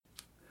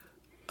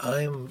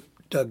I'm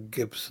Doug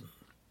Gibson,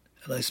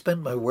 and I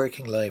spent my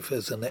working life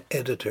as an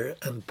editor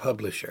and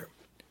publisher.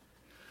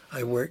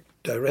 I worked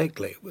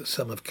directly with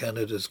some of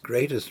Canada's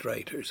greatest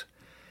writers,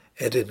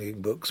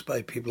 editing books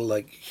by people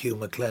like Hugh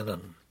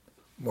MacLennan,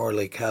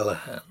 Morley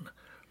Callaghan,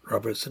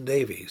 Robertson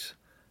Davies,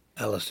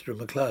 Alistair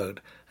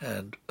MacLeod,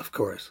 and, of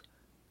course,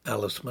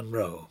 Alice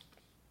Munro.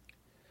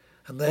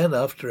 And then,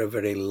 after a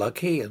very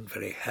lucky and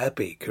very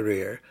happy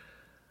career,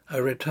 I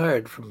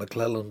retired from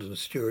McClelland and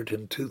Stewart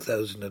in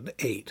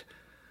 2008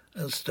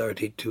 and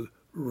started to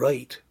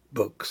write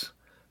books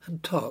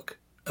and talk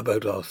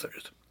about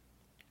authors.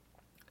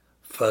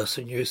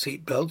 Fasten your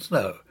seatbelts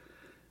now,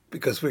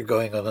 because we're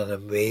going on an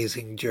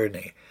amazing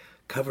journey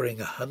covering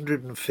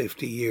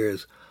 150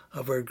 years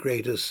of our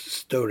greatest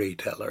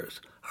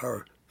storytellers,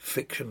 our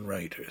fiction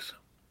writers.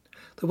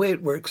 The way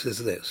it works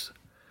is this.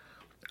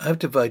 I've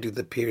divided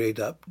the period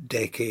up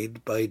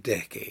decade by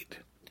decade.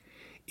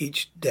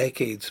 Each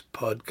decade's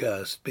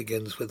podcast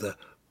begins with a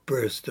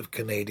burst of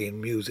Canadian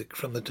music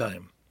from the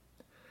time.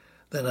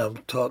 Then I'll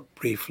talk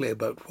briefly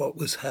about what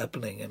was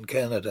happening in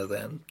Canada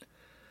then,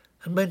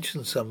 and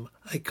mention some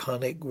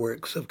iconic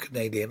works of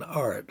Canadian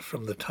art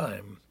from the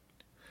time.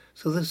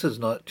 So this is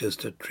not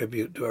just a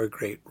tribute to our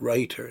great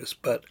writers,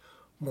 but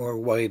more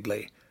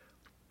widely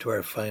to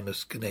our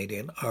finest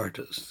Canadian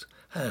artists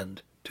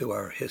and to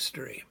our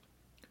history.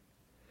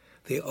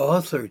 The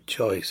author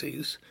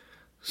choices,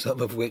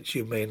 some of which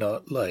you may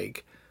not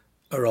like,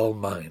 are all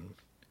mine.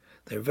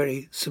 They're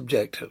very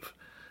subjective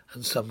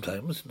and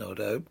sometimes, no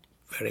doubt,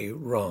 very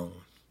wrong.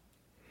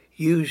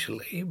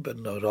 Usually, but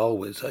not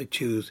always, I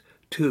choose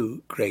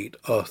two great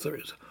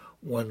authors,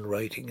 one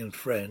writing in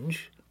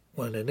French,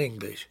 one in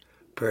English,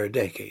 per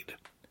decade.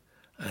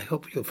 I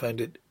hope you'll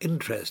find it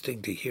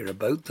interesting to hear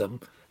about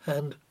them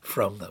and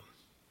from them.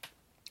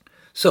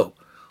 So,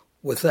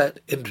 with that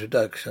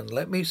introduction,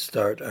 let me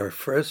start our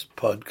first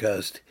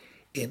podcast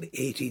in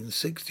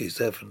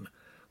 1867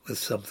 with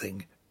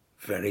something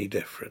very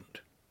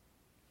different.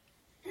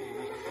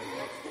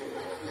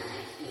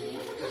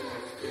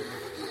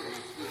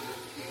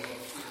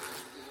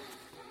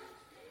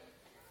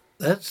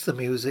 That's the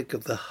music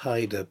of the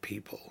Haida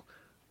people,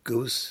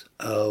 Goose,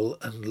 Owl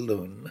and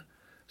Loon,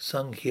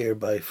 sung here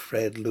by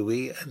Fred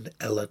Louis and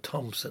Ella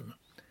Thompson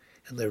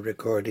in their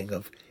recording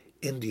of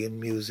Indian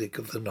Music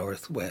of the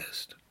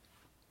Northwest.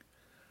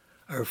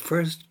 Our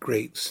first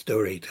great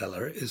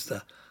storyteller is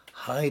the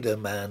Haida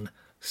man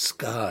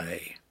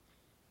Skye,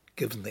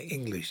 given the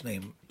English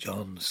name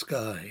John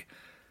Skye,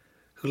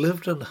 who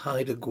lived on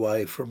Haida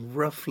Gwaii from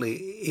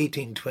roughly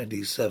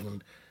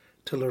 1827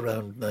 till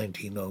around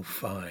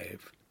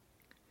 1905.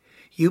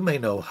 You may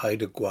know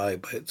Haida Gwaii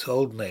by its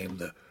old name,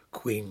 the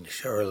Queen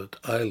Charlotte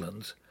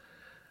Islands,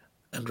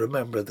 and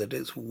remember that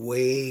it's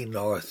way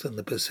north in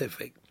the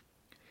Pacific.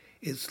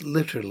 It's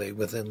literally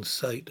within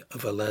sight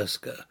of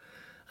Alaska,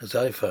 as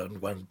I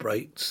found one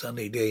bright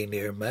sunny day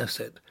near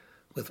Masset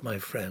with my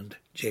friend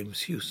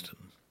James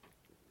Houston.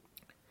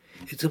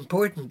 It's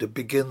important to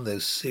begin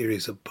this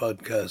series of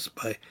podcasts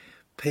by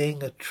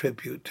paying a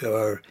tribute to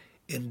our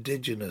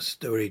indigenous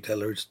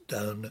storytellers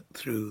down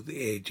through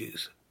the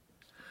ages.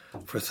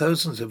 For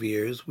thousands of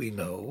years, we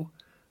know,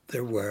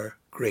 there were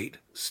great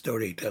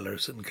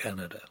storytellers in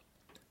Canada.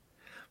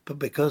 But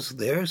because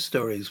their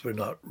stories were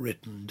not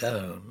written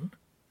down,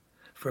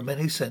 for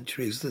many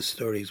centuries the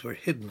stories were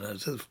hidden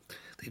as if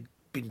they'd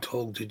been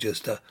told to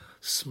just a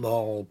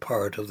small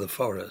part of the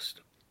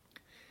forest.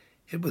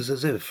 It was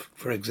as if,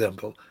 for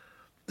example,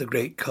 the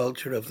great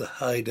culture of the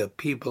Haida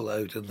people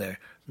out in their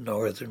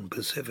northern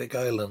Pacific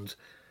islands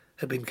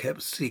had been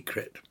kept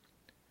secret,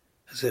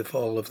 as if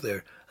all of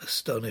their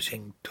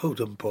astonishing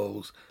totem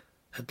poles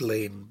had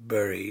lain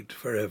buried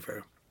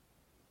forever.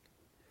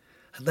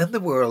 And then the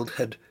world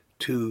had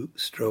two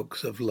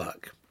strokes of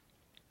luck.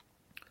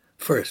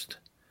 First,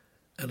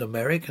 an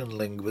American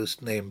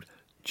linguist named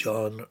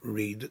John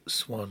Reed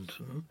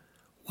Swanton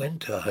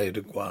went to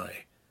Haida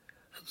Gwaii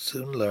and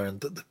soon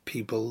learned that the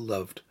people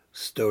loved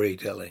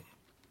storytelling.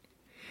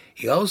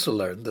 He also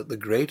learned that the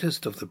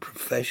greatest of the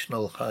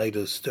professional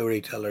Haida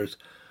storytellers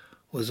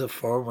was a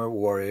former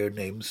warrior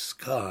named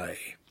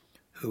Skye,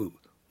 who,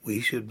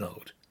 we should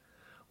note,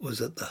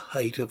 was at the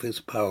height of his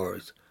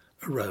powers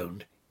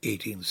around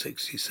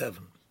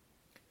 1867.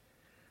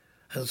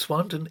 And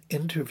Swanton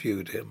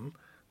interviewed him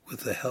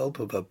with the help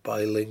of a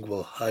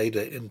bilingual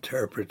Haida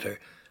interpreter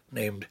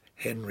named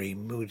Henry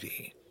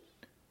Moody.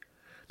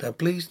 Now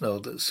please know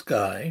that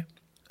Skye,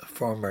 a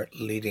former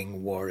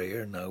leading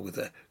warrior now with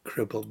a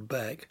crippled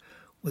back,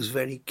 was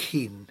very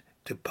keen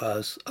to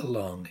pass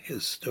along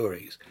his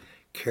stories,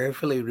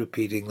 carefully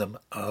repeating them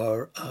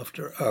hour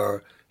after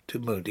hour to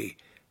Moody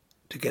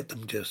to get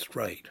them just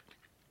right.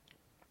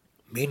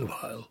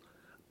 Meanwhile,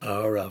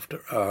 hour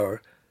after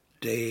hour,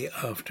 day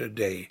after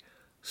day,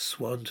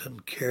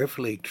 Swanton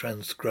carefully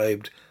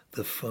transcribed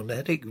the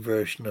phonetic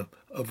version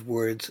of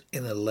words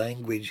in a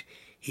language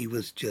he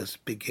was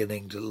just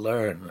beginning to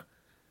learn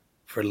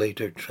for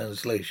later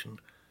translation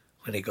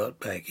when he got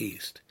back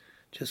east.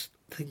 Just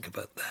think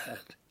about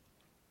that.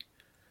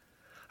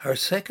 Our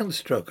second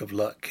stroke of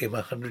luck came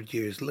 100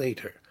 years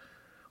later,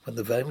 when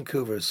the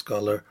Vancouver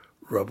scholar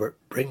Robert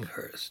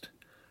Bringhurst,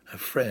 a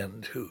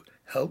friend who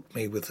helped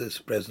me with this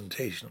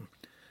presentation,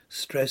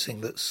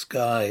 stressing that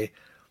Skye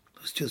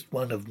was just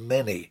one of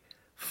many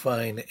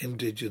fine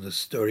Indigenous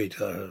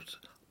storytellers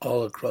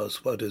all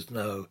across what is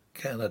now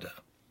Canada,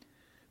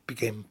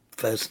 became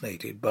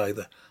fascinated by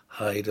the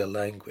Haida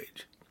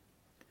language.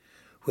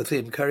 With the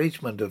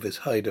encouragement of his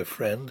Haida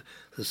friend,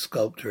 the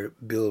sculptor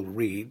Bill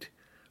Reid,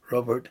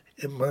 Robert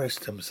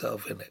immersed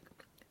himself in it.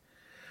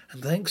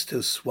 And thanks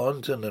to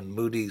Swanton and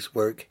Moody's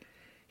work,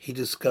 he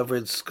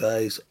discovered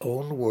Skye's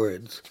own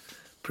words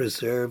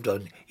preserved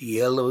on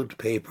yellowed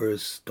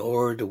papers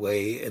stored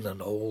away in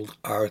an old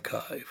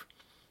archive,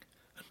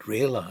 and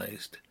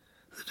realized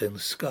that in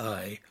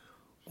Skye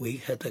we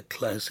had a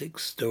classic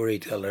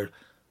storyteller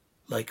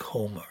like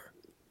Homer,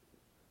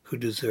 who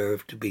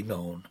deserved to be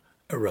known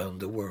around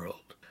the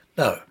world.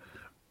 Now,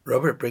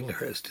 Robert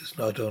Bringhurst is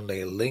not only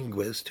a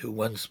linguist who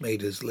once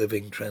made his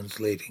living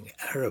translating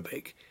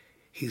Arabic,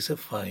 he's a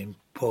fine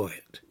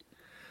poet.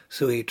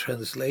 So he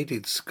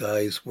translated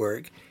Skye's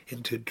work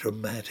into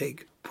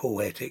dramatic,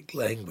 poetic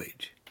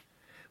language.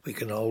 We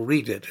can all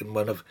read it in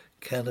one of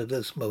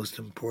Canada's most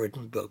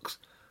important books,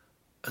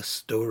 A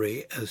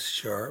Story as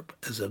Sharp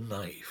as a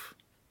Knife.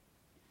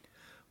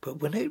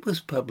 But when it was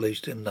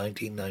published in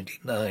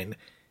 1999,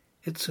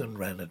 it soon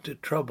ran into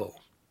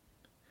trouble.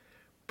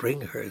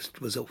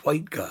 Bringhurst was a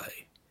white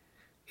guy,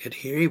 yet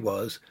here he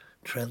was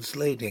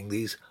translating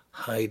these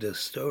Haida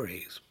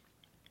stories.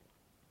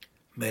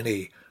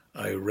 Many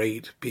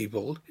irate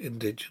people,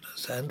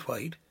 Indigenous and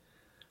white,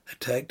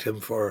 attacked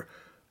him for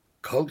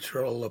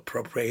cultural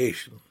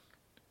appropriation.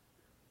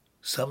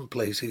 Some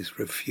places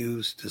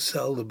refused to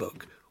sell the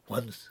book,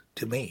 once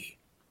to me.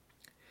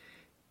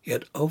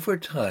 Yet over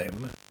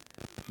time,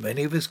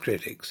 many of his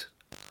critics,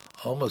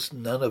 almost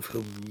none of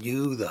whom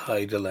knew the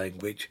Haida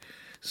language,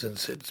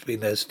 since it's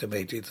been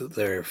estimated that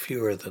there are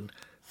fewer than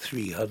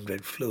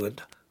 300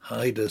 fluent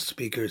Haida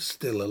speakers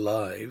still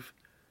alive,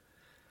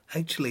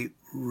 actually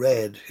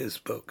read his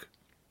book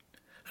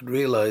and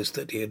realized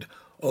that he had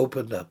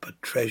opened up a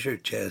treasure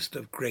chest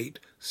of great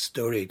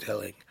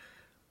storytelling,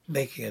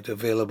 making it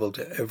available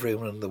to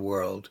everyone in the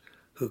world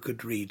who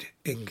could read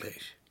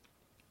English.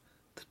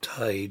 The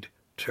tide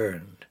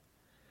turned,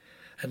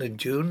 and in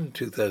June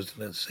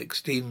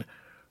 2016,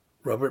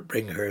 Robert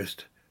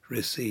Bringhurst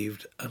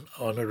received an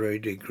honorary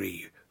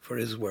degree for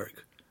his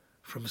work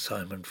from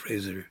Simon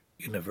Fraser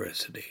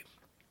University.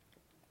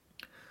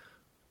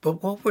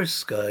 But what were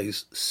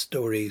Skye's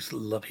stories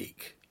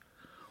like?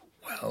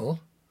 Well,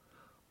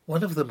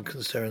 one of them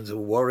concerns a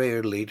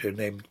warrior leader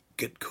named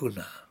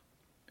Gitkuna.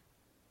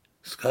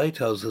 Skye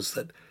tells us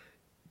that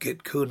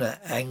Gitkuna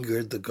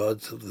angered the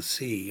gods of the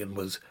sea and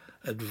was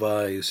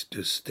advised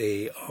to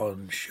stay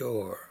on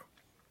shore.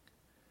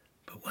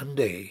 But one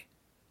day,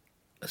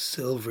 a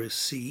silver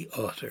sea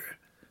otter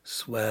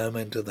swam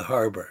into the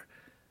harbour,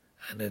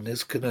 and in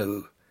his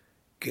canoe,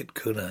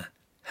 Gitkuna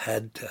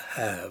had to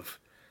have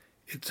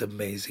its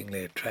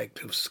amazingly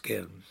attractive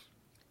skin.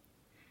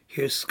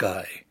 Here's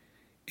Skye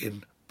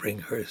in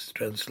Bringhurst's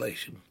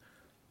translation.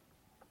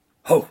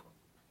 Ho!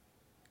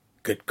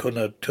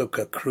 Gitkuna took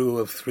a crew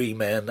of 3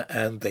 men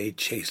and they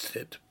chased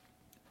it.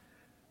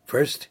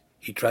 First,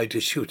 he tried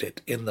to shoot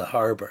it in the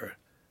harbour.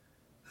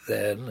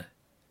 Then,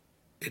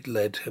 it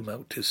led him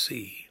out to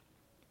sea.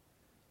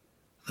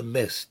 The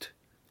mist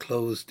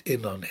closed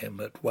in on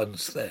him at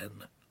once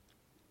then.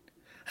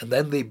 And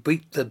then they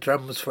beat the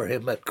drums for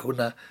him at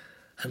Kuna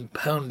and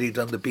pounded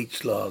on the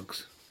beach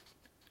logs.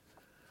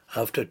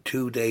 After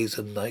 2 days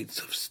and nights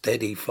of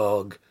steady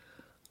fog,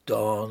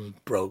 dawn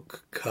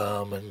broke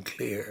calm and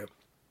clear.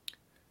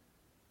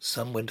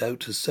 Some went out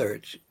to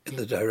search in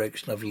the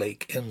direction of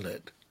Lake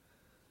Inlet.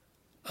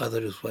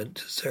 Others went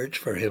to search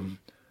for him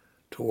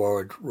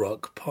toward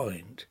Rock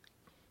Point.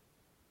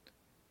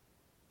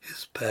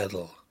 His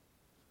paddle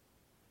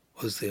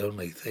was the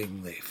only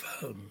thing they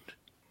found.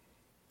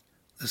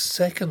 The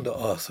second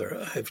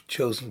author I've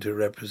chosen to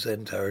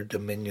represent our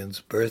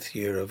Dominion's birth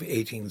year of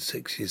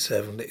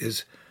 1867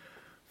 is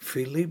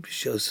Philippe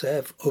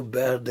Joseph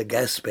Aubert de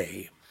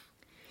Gaspé.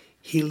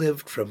 He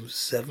lived from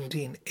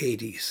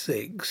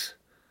 1786,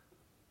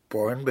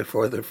 born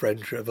before the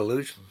French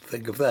Revolution,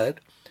 think of that,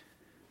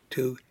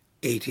 to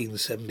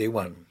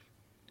 1871.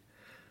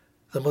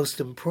 The most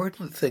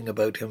important thing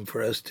about him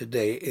for us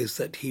today is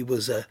that he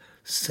was a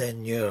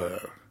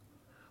seigneur,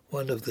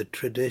 one of the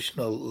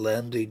traditional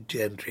landed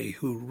gentry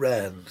who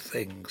ran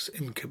things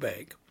in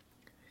Quebec.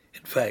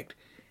 In fact,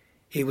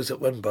 he was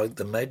at one point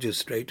the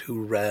magistrate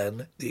who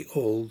ran the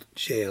old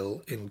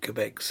jail in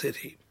Quebec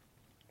City.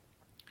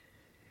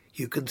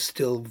 You can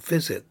still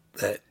visit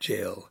that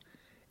jail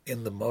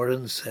in the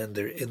Morin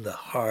Centre in the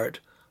heart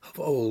of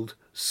old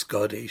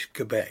Scottish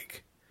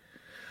Quebec.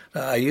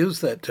 Now, I use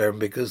that term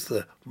because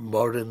the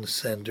Morin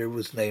Centre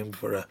was named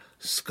for a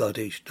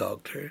Scottish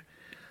doctor,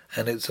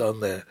 and it's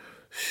on the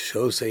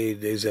Chaussée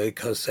des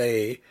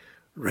Écossais,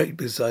 right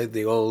beside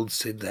the old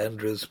St.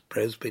 Andrew's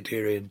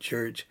Presbyterian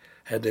Church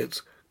and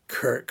its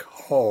Kirk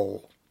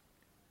Hall.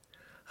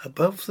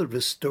 Above the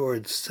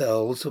restored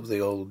cells of the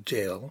old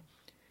jail,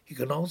 you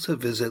can also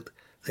visit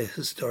the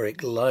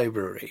historic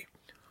library,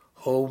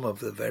 home of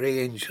the very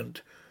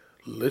ancient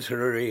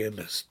Literary and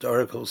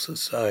Historical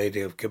Society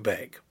of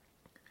Quebec.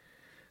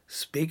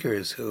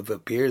 Speakers who have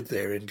appeared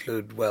there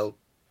include, well,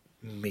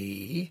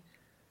 me,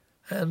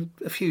 and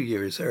a few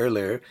years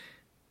earlier,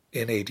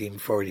 in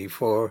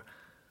 1844,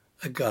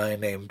 a guy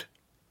named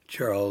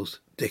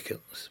Charles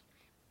Dickens.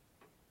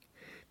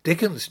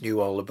 Dickens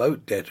knew all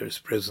about debtors'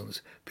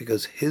 prisons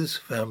because his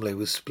family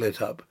was split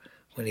up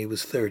when he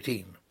was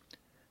 13,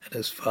 and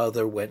his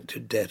father went to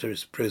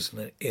debtors'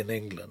 prison in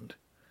England.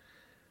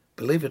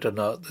 Believe it or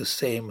not, the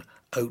same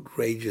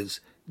outrageous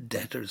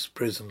debtors'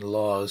 prison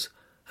laws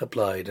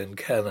applied in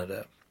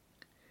Canada.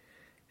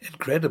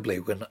 Incredibly,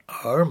 when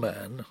our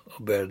man,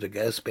 Aubert de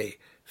Gaspé,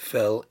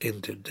 fell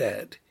into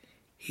debt,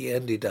 he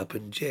ended up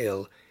in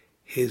jail,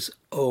 his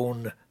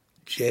own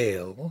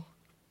jail,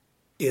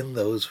 in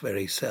those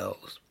very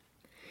cells.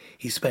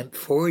 He spent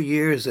 4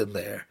 years in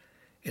there,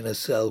 in a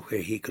cell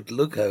where he could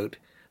look out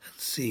and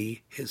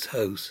see his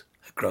house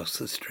across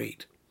the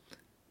street.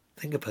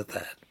 Think about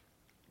that.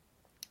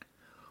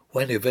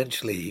 When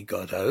eventually he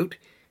got out,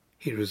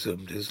 he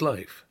resumed his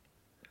life.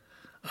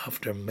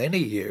 After many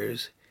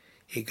years,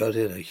 he got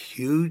in a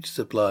huge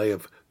supply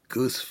of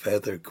goose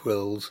feather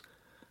quills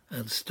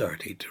and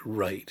started to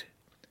write.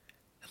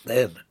 And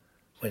then,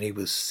 when he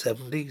was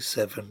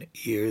 77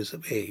 years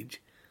of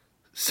age,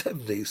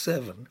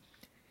 77,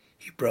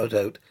 he brought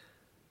out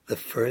the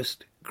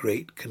first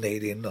great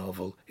Canadian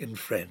novel in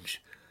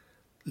French,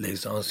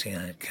 Les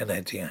Anciens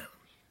Canadiens.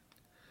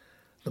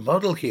 The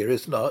model here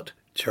is not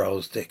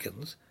Charles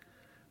Dickens,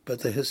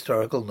 but the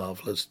historical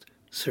novelist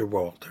Sir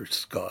Walter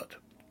Scott.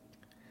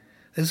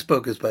 This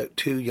book is about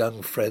two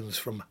young friends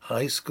from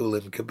high school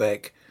in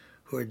Quebec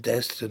who are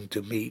destined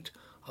to meet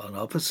on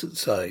opposite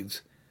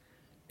sides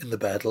in the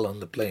battle on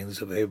the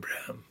Plains of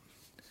Abraham.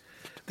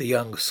 The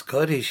young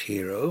Scottish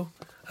hero,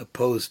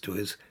 opposed to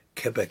his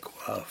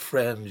Quebecois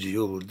friend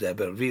Jules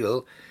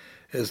d'Iberville,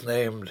 is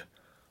named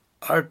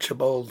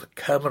Archibald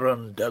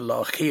Cameron de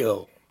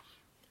Lochiel.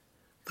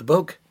 The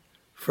book,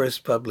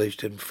 first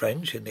published in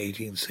French in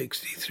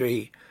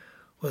 1863,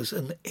 was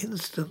an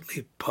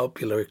instantly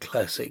popular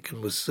classic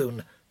and was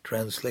soon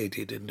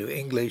translated into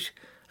English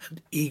and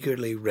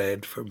eagerly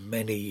read for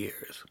many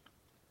years.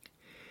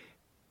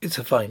 It's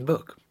a fine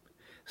book,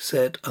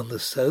 set on the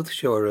south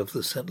shore of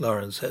the St.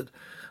 Lawrence at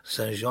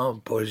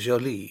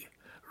Saint-Jean-Port-Joli,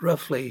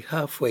 roughly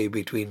halfway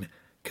between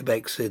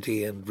Quebec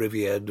City and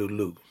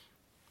Rivière-du-Loup.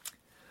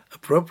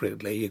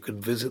 Appropriately, you can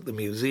visit the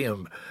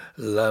museum,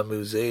 La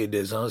Musée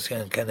des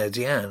Anciens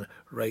Canadiens,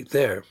 right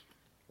there.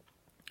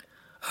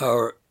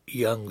 Our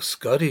young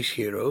Scottish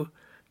hero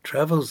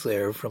travels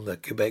there from the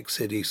Quebec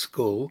City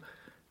School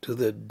to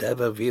the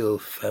d'Iberville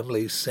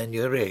family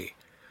seigneurie,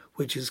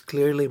 which is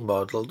clearly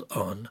modelled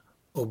on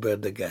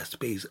Aubert de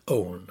Gaspé's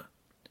own.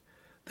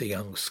 The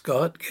young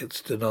Scot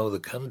gets to know the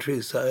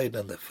countryside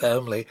and the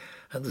family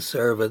and the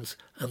servants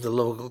and the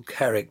local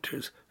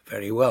characters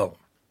very well.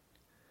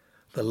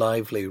 The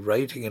lively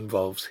writing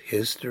involves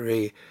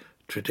history,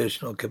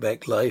 traditional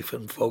Quebec life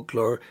and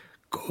folklore,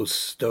 ghost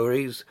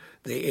stories,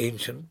 the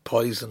ancient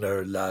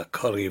poisoner La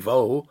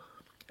Corriveau,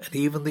 and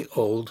even the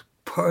old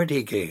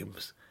party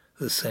games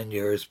the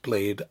seigneurs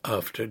played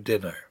after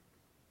dinner.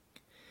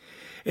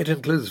 It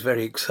includes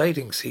very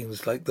exciting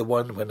scenes like the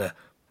one when a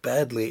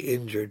badly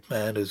injured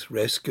man is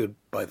rescued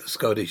by the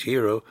Scottish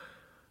hero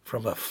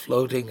from a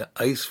floating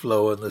ice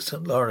floe in the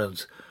St.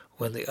 Lawrence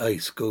when the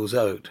ice goes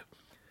out,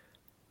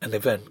 an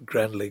event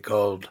grandly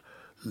called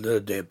Le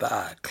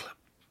Débâcle.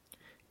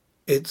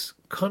 Its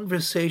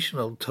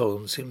conversational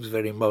tone seems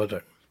very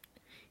modern.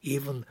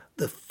 Even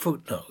the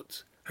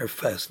footnotes are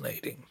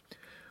fascinating.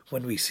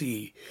 When we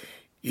see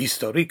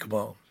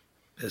historiquement,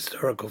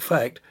 historical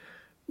fact,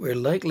 we're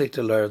likely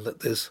to learn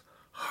that this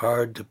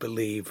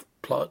hard-to-believe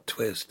plot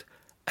twist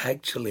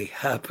actually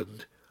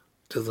happened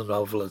to the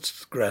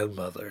novelist's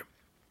grandmother.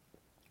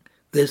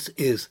 This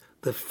is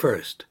the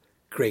first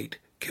great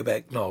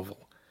Quebec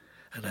novel,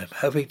 and I'm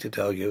happy to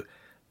tell you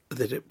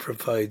that it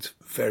provides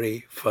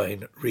very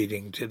fine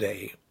reading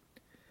today.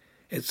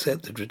 It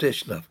set the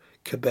tradition of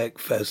Quebec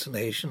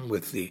fascination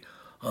with the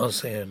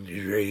Ancien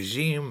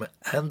Régime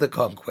and the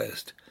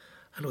Conquest,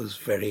 and was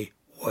very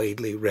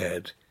widely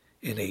read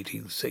in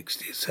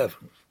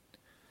 1867.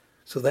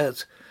 So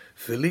that's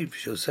Philippe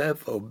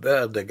Joseph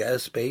Aubert de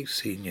Gaspé,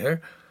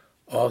 Sr.,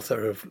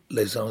 author of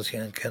Les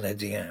Anciens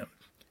Canadiens.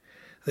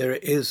 There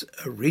is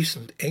a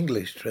recent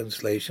English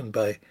translation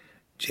by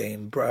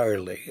Jane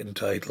Brierley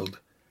entitled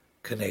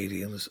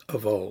Canadians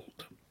of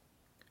Old.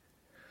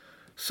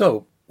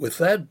 So, with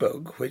that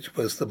book, which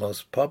was the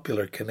most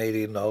popular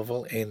Canadian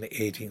novel in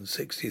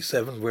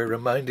 1867, we're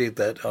reminded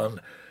that on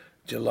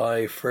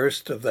July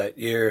 1st of that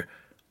year,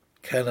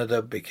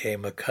 Canada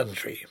became a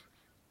country.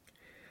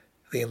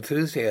 The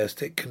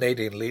enthusiastic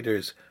Canadian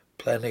leaders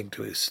planning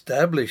to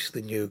establish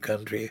the new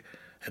country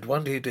had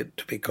wanted it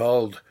to be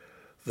called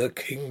the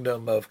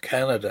Kingdom of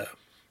Canada.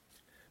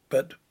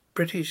 But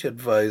British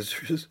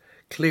advisers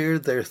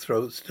cleared their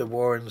throats to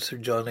warn Sir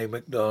John A.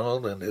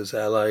 Macdonald and his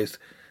allies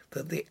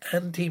that the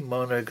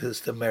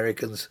anti-monarchist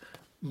Americans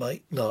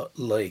might not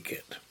like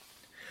it.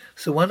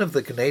 So one of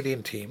the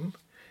Canadian team,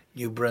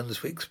 New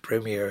Brunswick's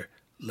Premier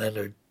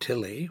Leonard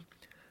Tilley,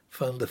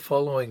 found the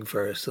following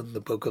verse in the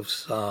Book of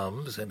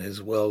Psalms in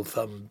his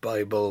well-thumbed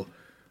Bible: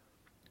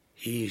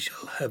 "He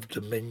shall have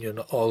dominion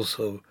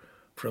also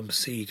from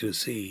sea to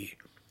sea,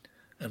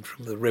 and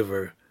from the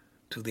river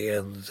to the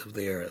ends of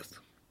the earth."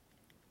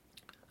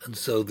 And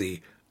so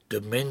the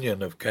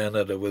Dominion of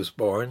Canada was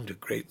born, to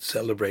great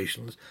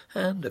celebrations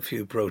and a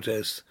few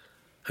protests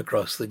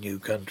across the new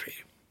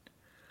country.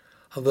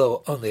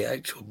 Although on the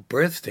actual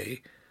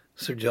birthday,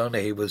 Sir John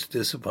A. was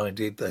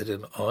disappointed that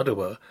in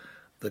Ottawa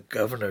the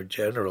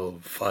Governor-General,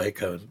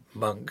 Viscount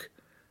Monk,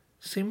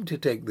 seemed to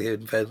take the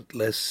event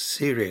less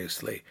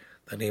seriously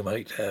than he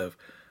might have,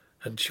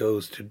 and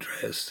chose to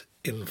dress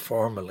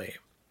informally.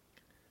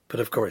 But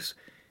of course,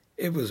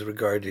 it was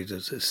regarded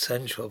as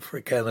essential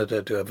for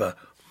Canada to have a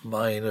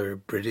minor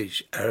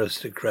British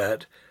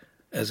aristocrat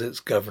as its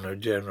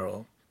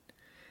Governor-General.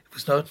 It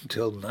was not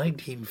until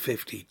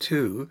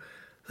 1952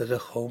 that a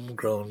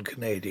homegrown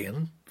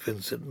Canadian,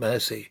 Vincent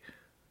Massey,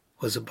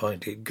 was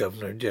appointed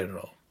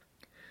Governor-General.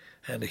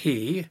 And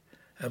he,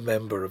 a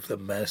member of the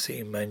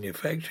Massey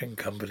Manufacturing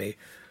Company,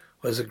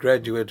 was a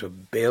graduate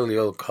of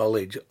Balliol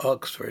College,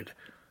 Oxford,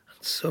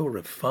 and so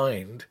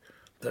refined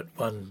that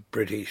one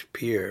British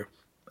peer,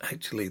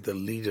 actually the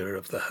leader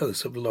of the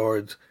House of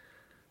Lords,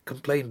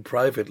 complained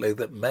privately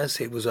that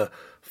Massey was a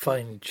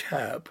fine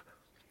chap,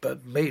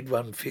 but made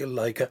one feel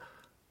like a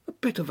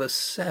bit of a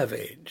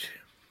savage.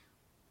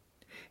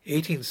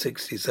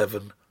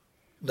 1867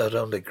 not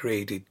only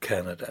created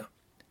Canada,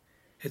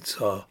 it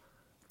saw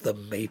The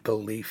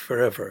Maple Leaf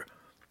Forever,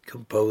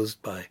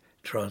 composed by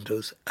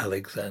Toronto's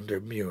Alexander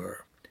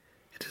Muir.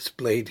 It is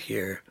played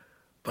here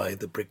by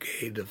the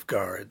Brigade of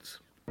Guards.